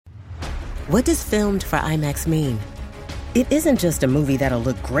What does filmed for IMAX mean? It isn't just a movie that'll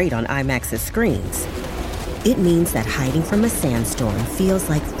look great on IMAX's screens. It means that hiding from a sandstorm feels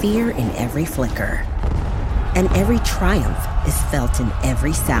like fear in every flicker. And every triumph is felt in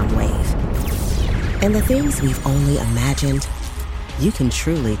every sound wave. And the things we've only imagined, you can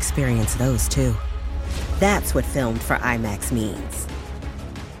truly experience those too. That's what filmed for IMAX means.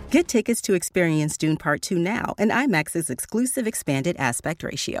 Get tickets to experience Dune Part 2 now and IMAX's exclusive expanded aspect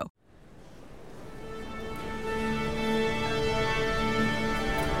ratio.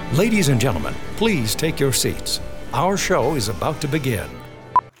 Ladies and gentlemen, please take your seats. Our show is about to begin.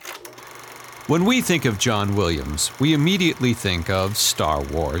 When we think of John Williams, we immediately think of Star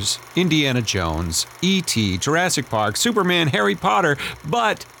Wars, Indiana Jones, E.T., Jurassic Park, Superman, Harry Potter,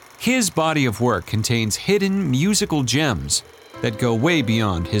 but his body of work contains hidden musical gems that go way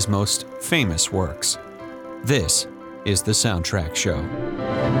beyond his most famous works. This is The Soundtrack Show.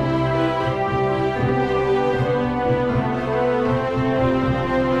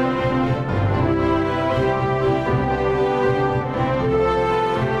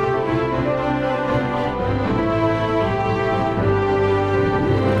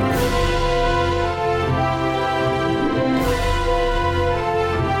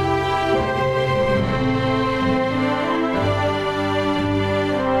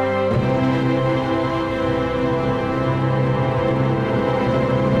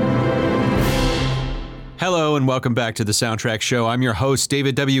 Hello and welcome back to The Soundtrack Show. I'm your host,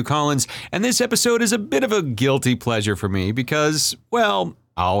 David W. Collins, and this episode is a bit of a guilty pleasure for me because, well,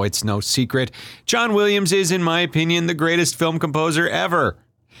 it's no secret. John Williams is, in my opinion, the greatest film composer ever.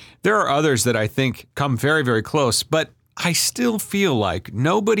 There are others that I think come very, very close, but I still feel like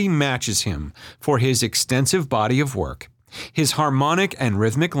nobody matches him for his extensive body of work, his harmonic and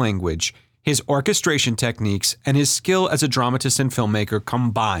rhythmic language, his orchestration techniques, and his skill as a dramatist and filmmaker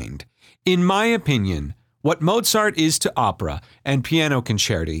combined. In my opinion, what Mozart is to opera and piano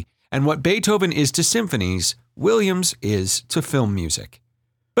concerti, and what Beethoven is to symphonies, Williams is to film music.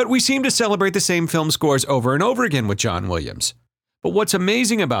 But we seem to celebrate the same film scores over and over again with John Williams. But what's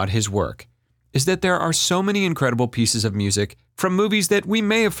amazing about his work is that there are so many incredible pieces of music from movies that we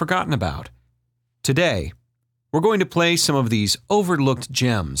may have forgotten about. Today, we're going to play some of these overlooked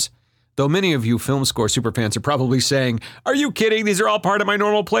gems, though many of you film score superfans are probably saying, "Are you kidding? These are all part of my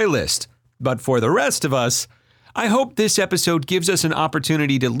normal playlist." But for the rest of us, I hope this episode gives us an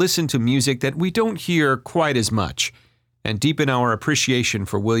opportunity to listen to music that we don't hear quite as much and deepen our appreciation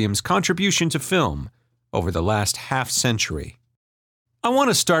for Williams' contribution to film over the last half-century. I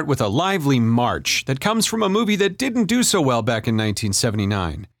want to start with a lively march that comes from a movie that didn't do so well back in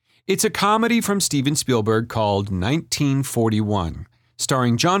 1979. It's a comedy from Steven Spielberg called 1941,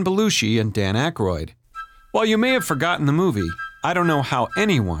 starring John Belushi and Dan Aykroyd. While you may have forgotten the movie, I don't know how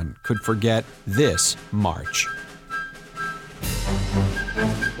anyone could forget this march.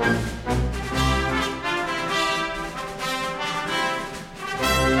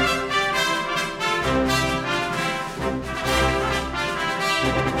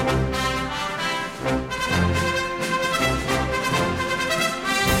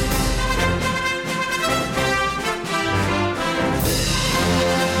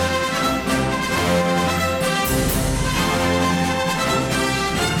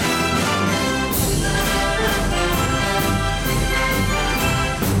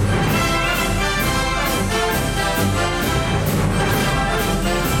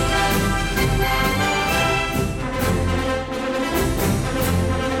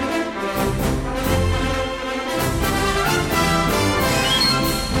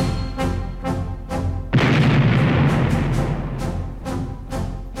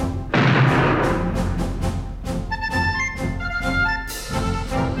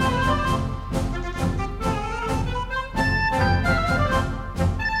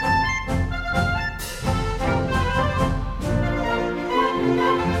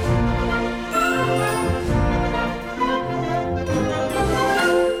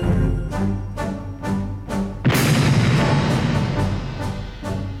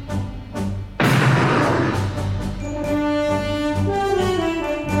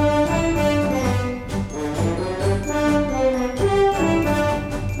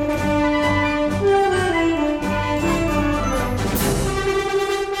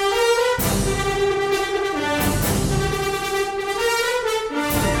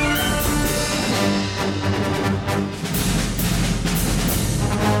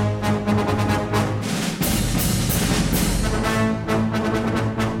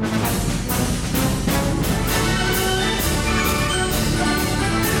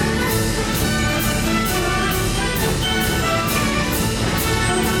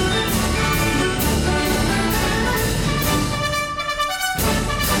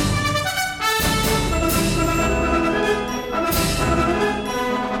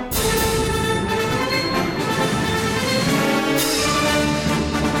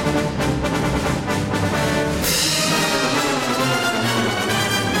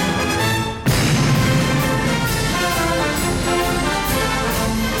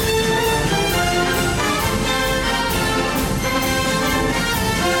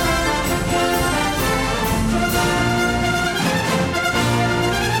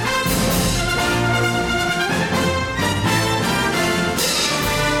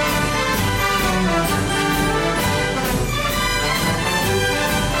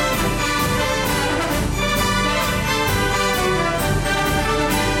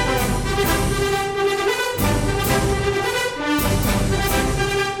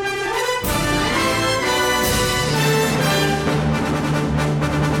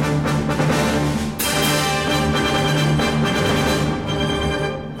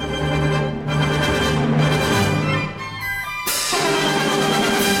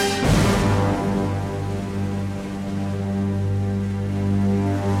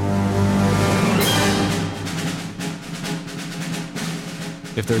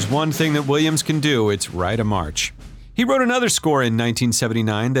 If there's one thing that Williams can do, it's write a march. He wrote another score in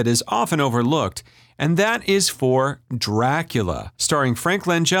 1979 that is often overlooked, and that is for Dracula, starring Frank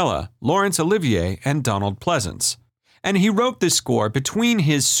Langella, Laurence Olivier, and Donald Pleasence. And he wrote this score between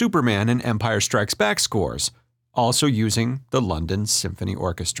his Superman and Empire Strikes Back scores, also using the London Symphony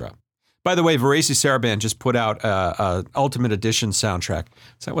Orchestra. By the way, Varese Sarabande just put out a Ultimate Edition soundtrack.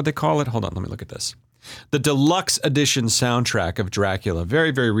 Is that what they call it? Hold on, let me look at this. The Deluxe Edition soundtrack of Dracula,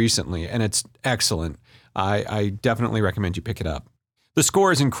 very, very recently, and it's excellent. I definitely recommend you pick it up. The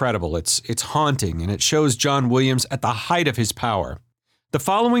score is incredible. It's haunting, and it shows John Williams at the height of his power. The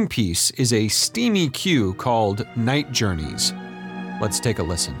following piece is a steamy cue called Night Journeys. Let's take a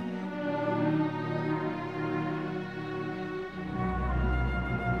listen.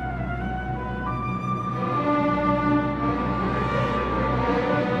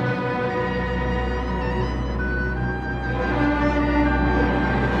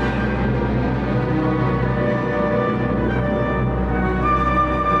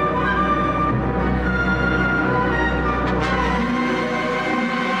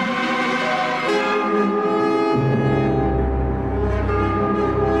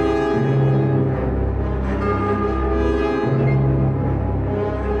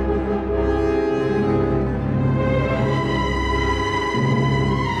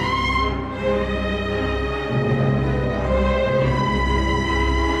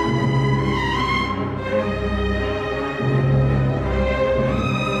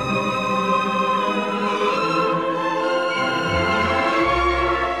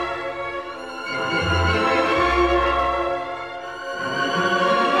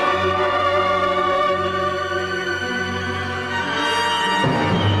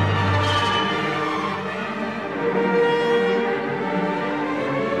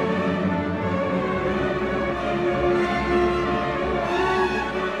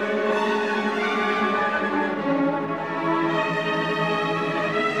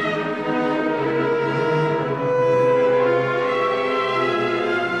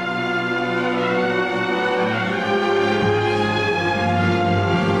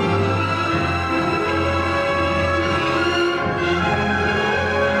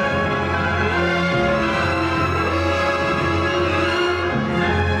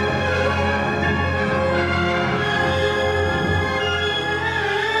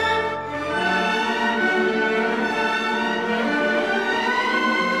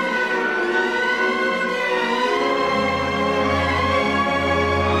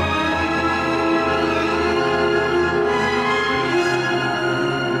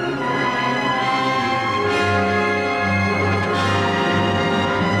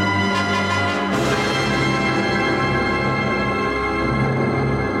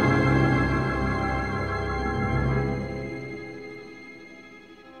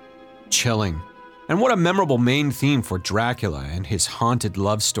 Chilling. And what a memorable main theme for Dracula and his haunted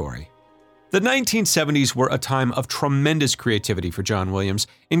love story. The 1970s were a time of tremendous creativity for John Williams,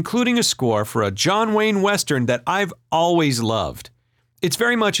 including a score for a John Wayne Western that I've always loved. It's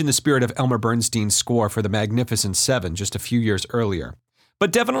very much in the spirit of Elmer Bernstein's score for The Magnificent Seven just a few years earlier,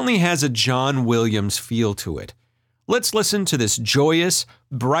 but definitely has a John Williams feel to it. Let's listen to this joyous,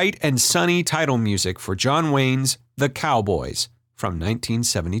 bright, and sunny title music for John Wayne's The Cowboys from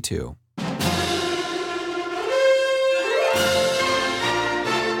 1972.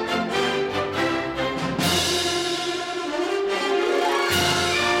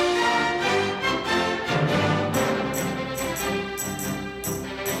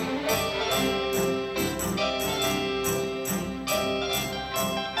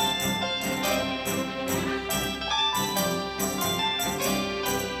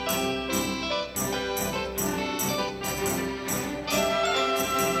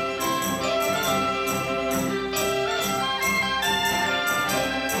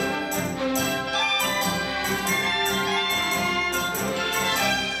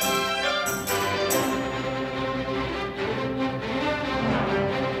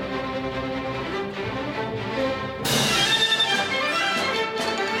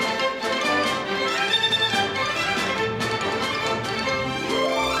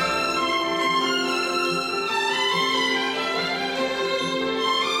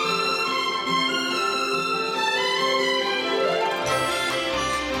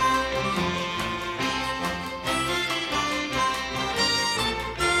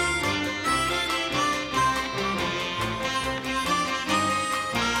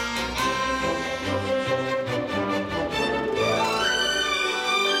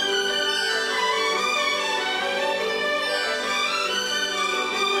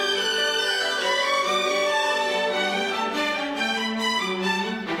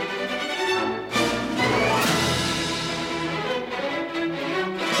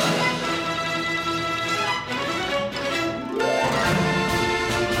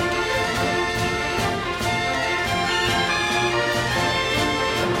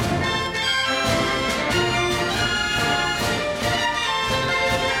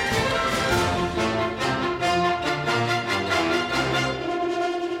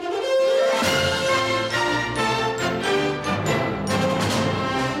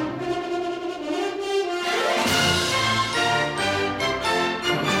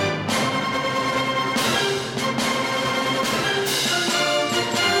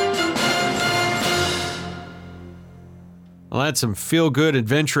 Well, that's some feel-good,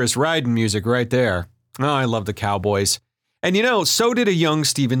 adventurous riding music right there. Oh, I love the Cowboys. And so did a young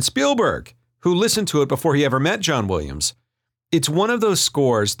Steven Spielberg, who listened to it before he ever met John Williams. It's one of those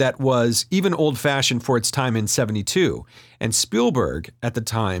scores that was even old-fashioned for its time in '72, and Spielberg, at the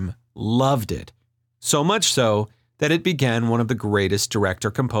time, loved it. So much so that it began one of the greatest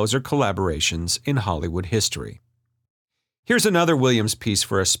director-composer collaborations in Hollywood history. Here's another Williams piece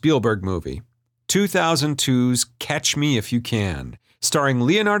for a Spielberg movie, 2002's Catch Me If You Can, starring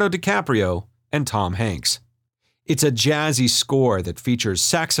Leonardo DiCaprio and Tom Hanks. It's a jazzy score that features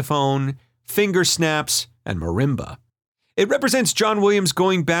saxophone, finger snaps, and marimba. It represents John Williams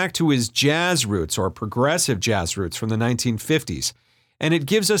going back to his jazz roots or progressive jazz roots from the 1950s, and it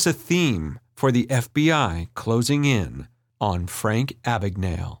gives us a theme for the FBI closing in on Frank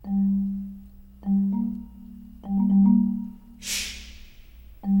Abagnale.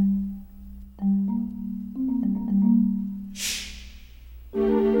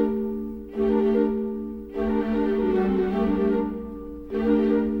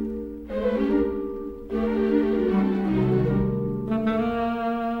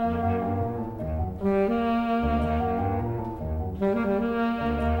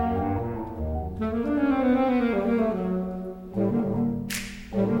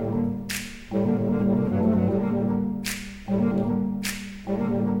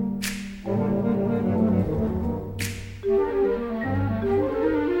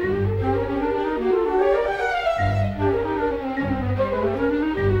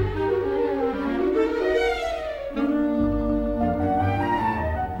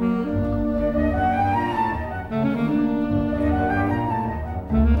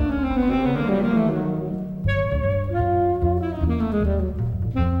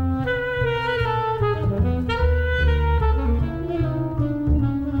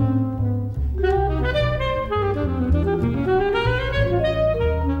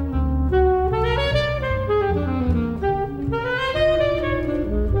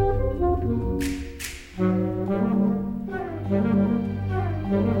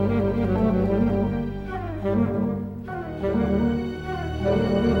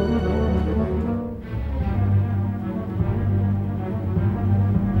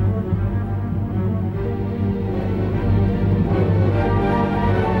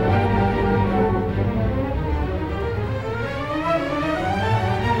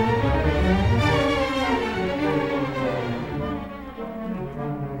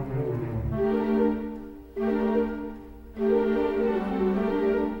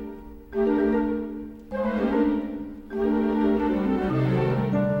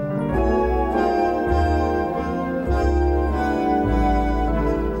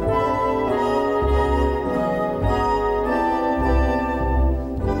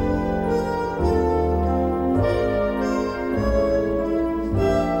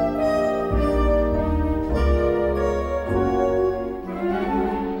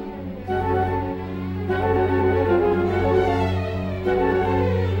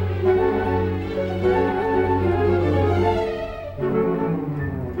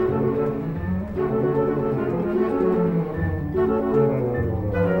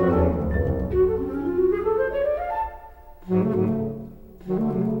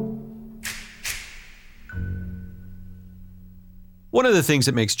 One of the things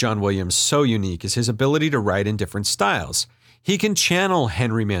that makes John Williams so unique is his ability to write in different styles. He can channel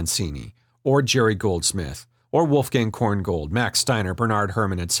Henry Mancini, or Jerry Goldsmith, or Wolfgang Korngold, Max Steiner, Bernard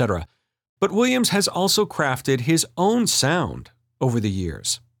Herrmann, etc. But Williams has also crafted his own sound over the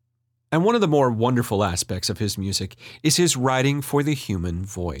years. And one of the more wonderful aspects of his music is his writing for the human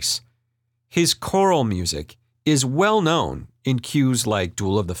voice. His choral music is well known in cues like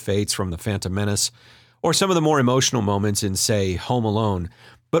Duel of the Fates from The Phantom Menace, or some of the more emotional moments in, say, Home Alone.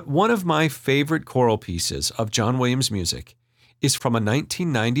 But one of my favorite choral pieces of John Williams' music is from a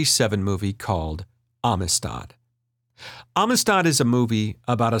 1997 movie called Amistad. Amistad is a movie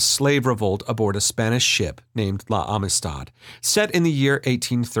about a slave revolt aboard a Spanish ship named La Amistad, set in the year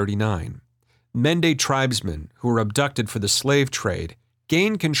 1839. Mende tribesmen who were abducted for the slave trade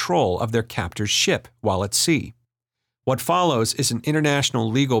gain control of their captor's ship while at sea. What follows is an international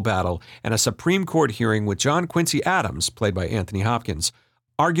legal battle and a Supreme Court hearing with John Quincy Adams, played by Anthony Hopkins,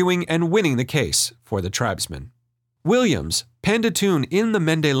 arguing and winning the case for the tribesmen. Williams penned a tune in the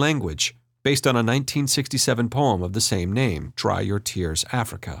Mende language based on a 1967 poem of the same name, Dry Your Tears,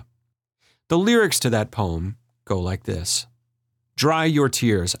 Africa. The lyrics to that poem go like this: Dry your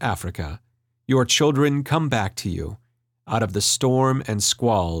tears, Africa. Your children come back to you out of the storm and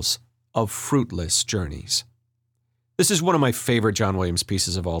squalls of fruitless journeys. This is one of my favorite John Williams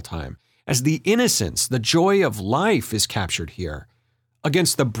pieces of all time, as the innocence, the joy of life is captured here,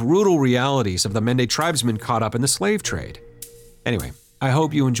 against the brutal realities of the Mende tribesmen caught up in the slave trade. Anyway, I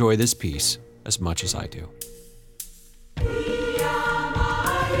hope you enjoy this piece as much as I do.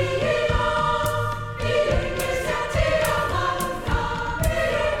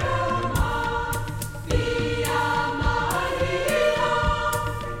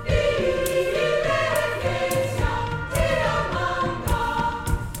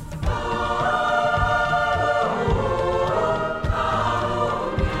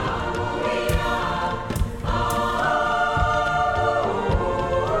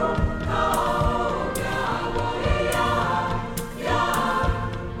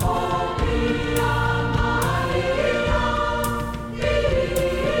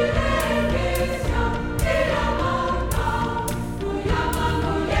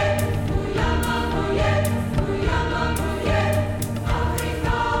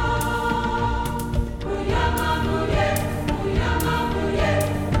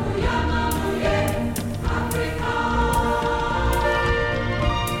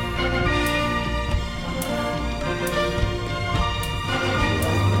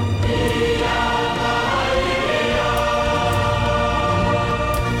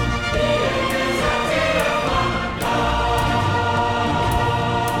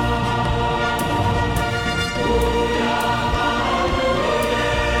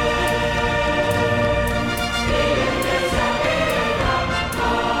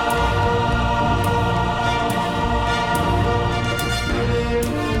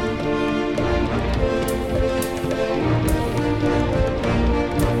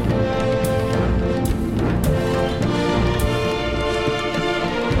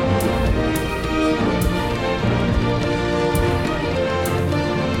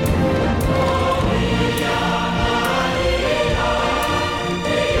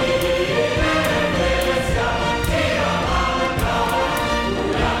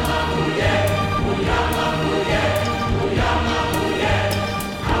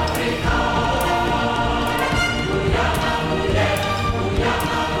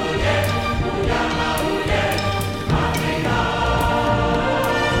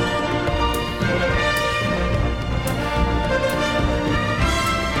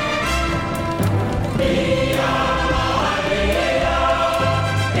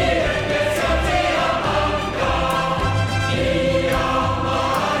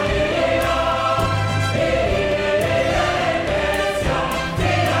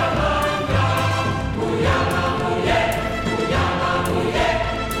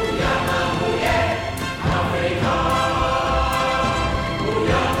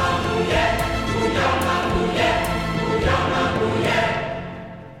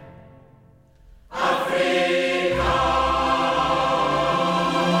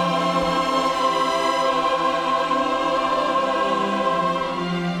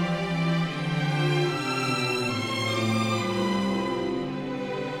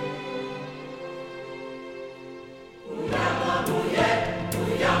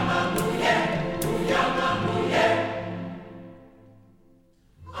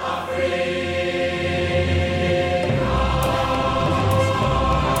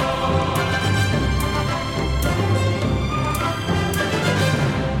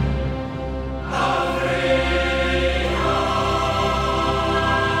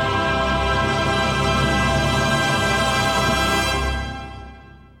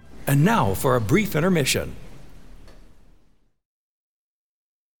 And now for a brief intermission.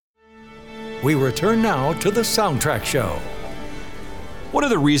 We return now to the Soundtrack Show. One of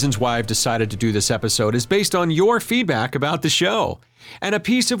the reasons why I've decided to do this episode is based on your feedback about the show. And a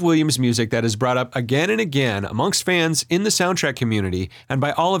piece of Williams' music that is brought up again and again amongst fans in the soundtrack community and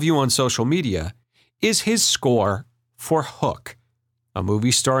by all of you on social media is his score for Hook, a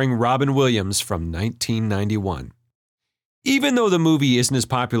movie starring Robin Williams from 1991. Even though the movie isn't as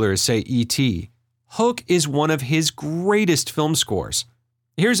popular as, say, E.T., Hook is one of his greatest film scores.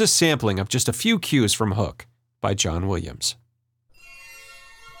 Here's a sampling of just a few cues from Hook by John Williams.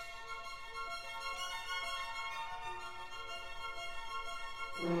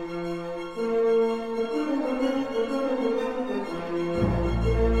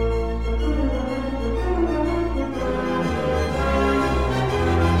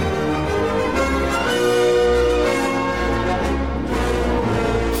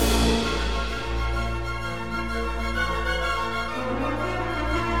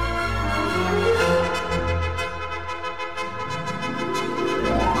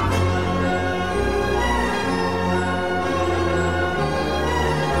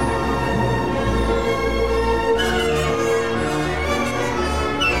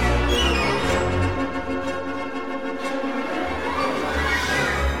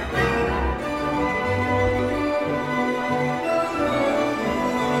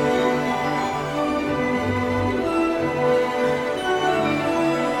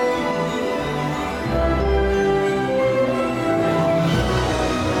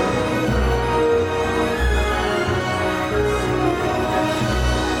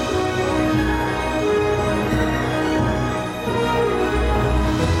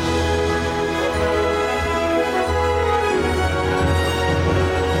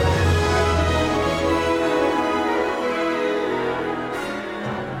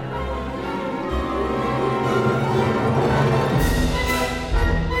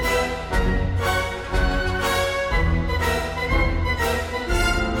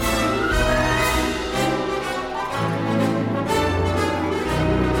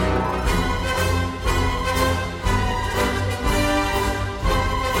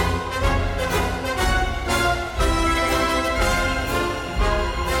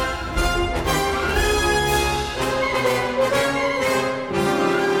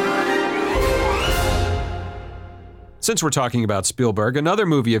 Since we're talking about Spielberg, another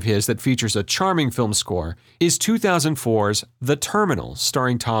movie of his that features a charming film score is 2004's The Terminal,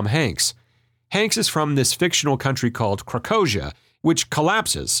 starring Tom Hanks. Hanks is from this fictional country called Krakosia, which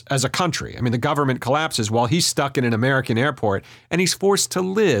collapses as a country. I mean, the government collapses while he's stuck in an American airport, and he's forced to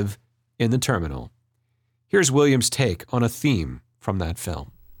live in the terminal. Here's Williams' take on a theme from that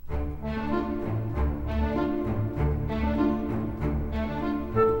film.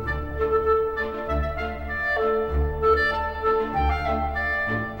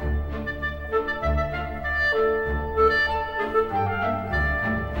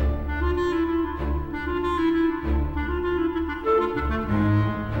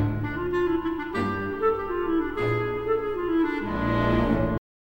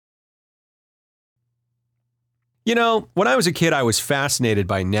 You know, when I was a kid, I was fascinated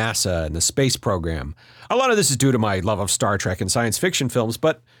by NASA and the space program. A lot of this is due to my love of Star Trek and science fiction films,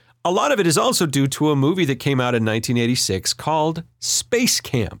 but a lot of it is also due to a movie that came out in 1986 called Space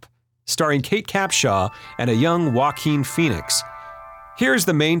Camp, starring Kate Capshaw and a young Joaquin Phoenix. Here's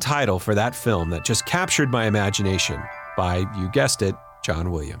the main title for that film that just captured my imagination by, you guessed it,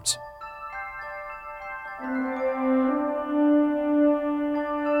 John Williams.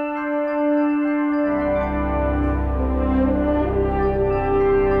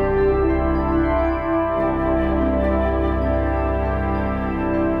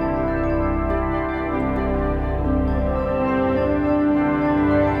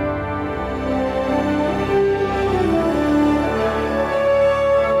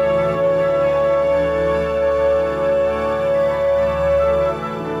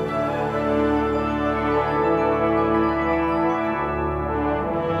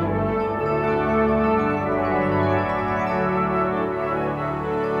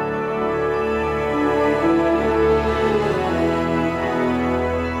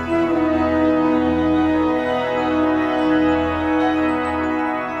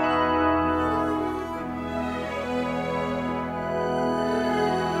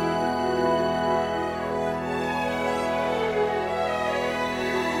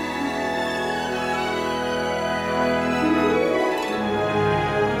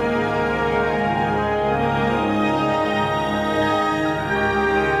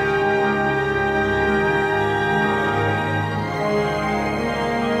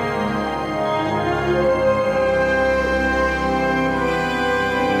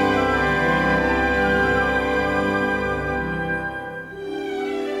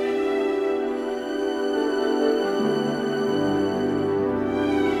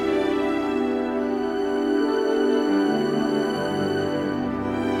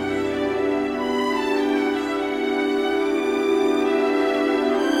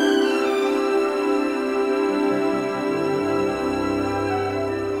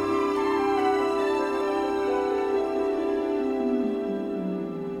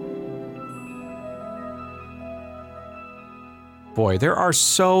 Boy, there are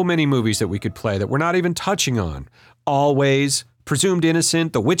so many movies that we could play that we're not even touching on. Always, Presumed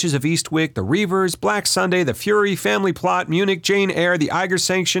Innocent, The Witches of Eastwick, The Reavers, Black Sunday, The Fury, Family Plot, Munich, Jane Eyre, The Eiger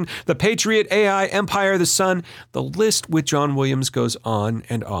Sanction, The Patriot, AI, Empire of the Sun. The list with John Williams goes on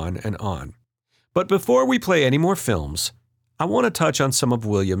and on and on. But before we play any more films, I want to touch on some of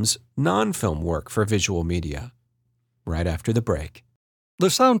Williams' non-film work for visual media. Right after the break. The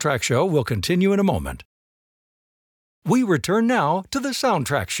Soundtrack Show will continue in a moment. We return now to the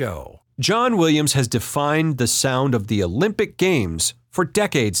Soundtrack Show. John Williams has defined the sound of the Olympic Games for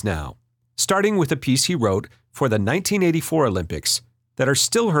decades now, starting with a piece he wrote for the 1984 Olympics that are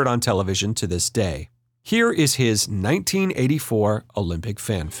still heard on television to this day. Here is his 1984 Olympic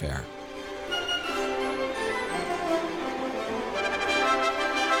fanfare.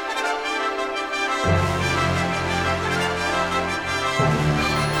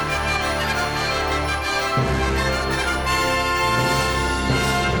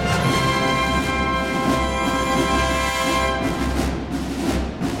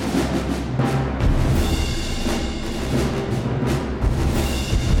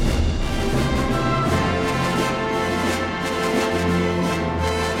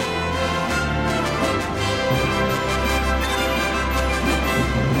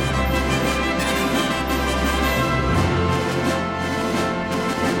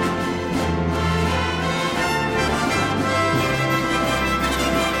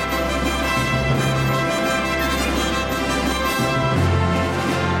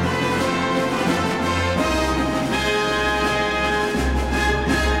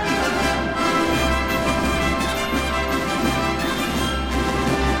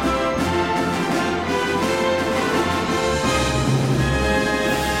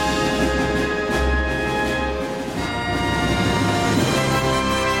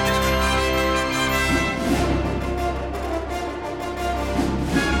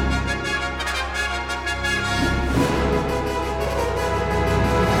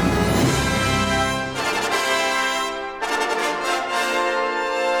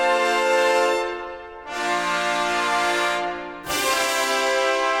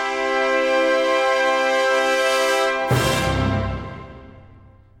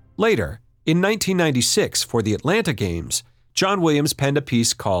 Later, in 1996, for the Atlanta Games, John Williams penned a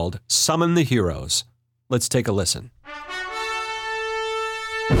piece called Summon the Heroes. Let's take a listen.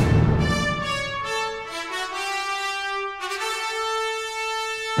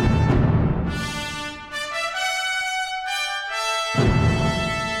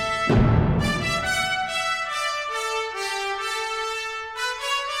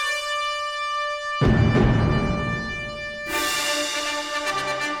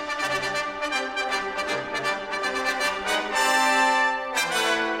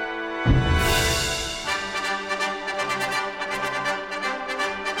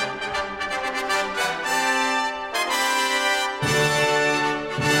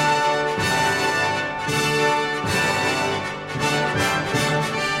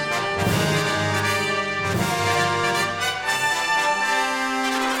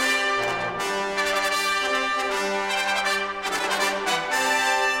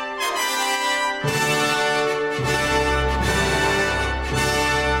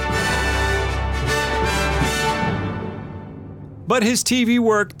 But his TV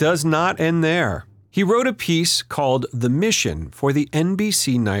work does not end there. He wrote a piece called The Mission for the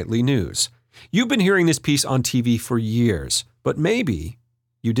NBC Nightly News. You've been hearing this piece on TV for years, but maybe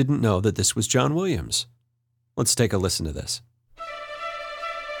you didn't know that this was John Williams. Let's take a listen to this.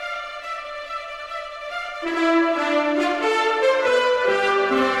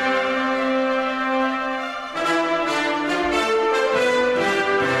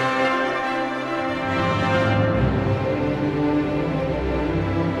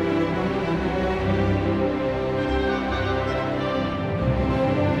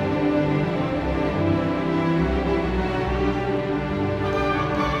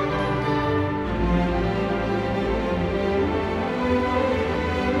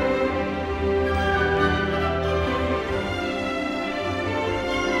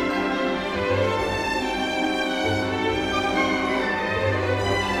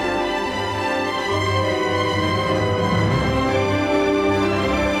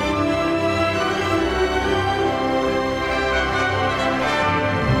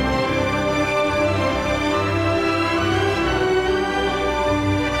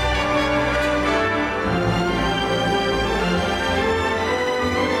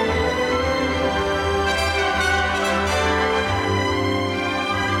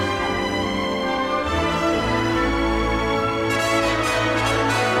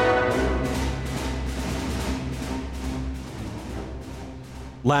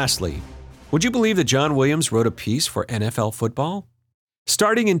 Lastly, would you believe that John Williams wrote a piece for NFL football?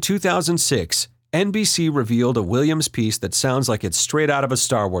 Starting in 2006, NBC revealed a Williams piece that sounds like it's straight out of a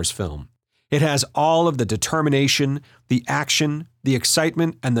Star Wars film. It has all of the determination, the action, the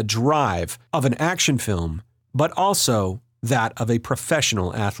excitement, and the drive of an action film, but also that of a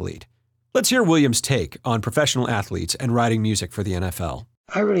professional athlete. Let's hear Williams' take on professional athletes and writing music for the NFL.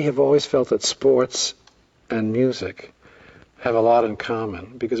 I really have always felt that sports and music have a lot in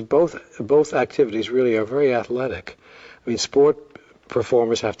common because both activities really are very athletic. I mean, sport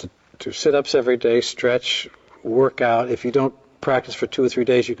performers have to do sit-ups every day, stretch, work out. If you don't practice for 2 or 3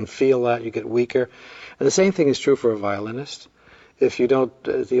 days, you can feel that, you get weaker. And the same thing is true for a violinist. If you don't,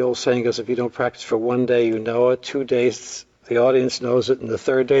 the old saying goes, if you don't practice for 1 day, you know it. 2 days, the audience knows it. And the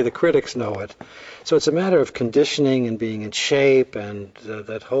 3rd day, the critics know it. So it's a matter of conditioning and being in shape and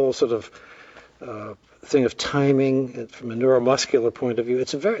that whole sort of thing of timing from a neuromuscular point of view.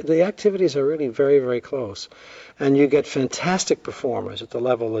 The activities are really very, very close. And you get fantastic performers at the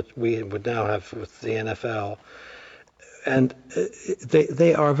level that we would now have with the NFL. And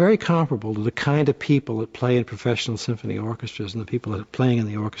they are very comparable to the kind of people that play in professional symphony orchestras and the people that are playing in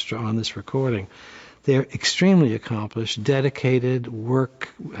the orchestra on this recording. They're extremely accomplished, dedicated,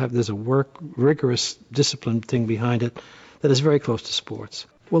 there's a rigorous discipline thing behind it that is very close to sports.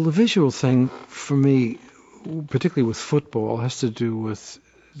 Well, the visual thing for me, particularly with football, has to do with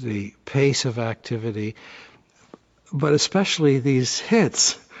the pace of activity, but especially these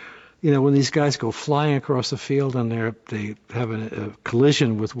hits. You know, when these guys go flying across the field and they have a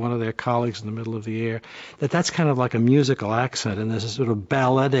collision with one of their colleagues in the middle of the air, that's kind of like a musical accent, and there's a sort of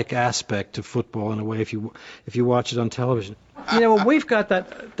balletic aspect to football in a way if you watch it on television. You know, we've got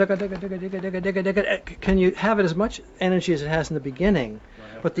that. Can you have it as much energy as it has in the beginning?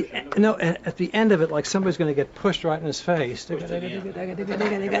 But at the end of it, like somebody's going to get pushed right in his face.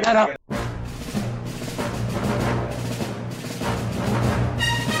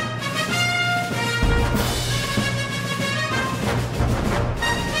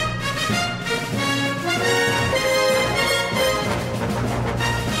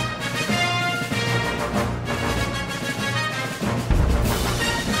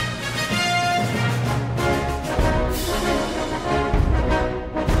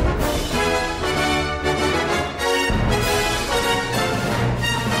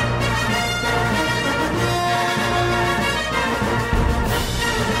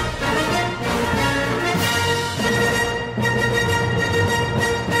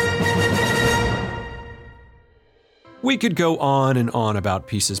 We could go on and on about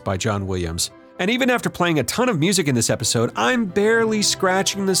pieces by John Williams, and even after playing a ton of music in this episode, I'm barely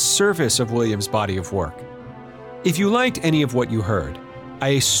scratching the surface of Williams' body of work. If you liked any of what you heard,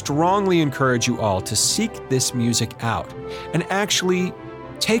 I strongly encourage you all to seek this music out and actually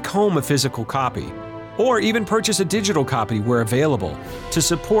take home a physical copy, or even purchase a digital copy where available to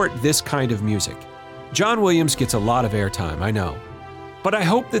support this kind of music. John Williams gets a lot of airtime, I know, but I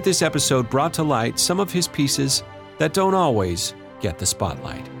hope that this episode brought to light some of his pieces that don't always get the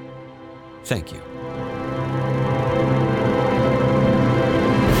spotlight. Thank you.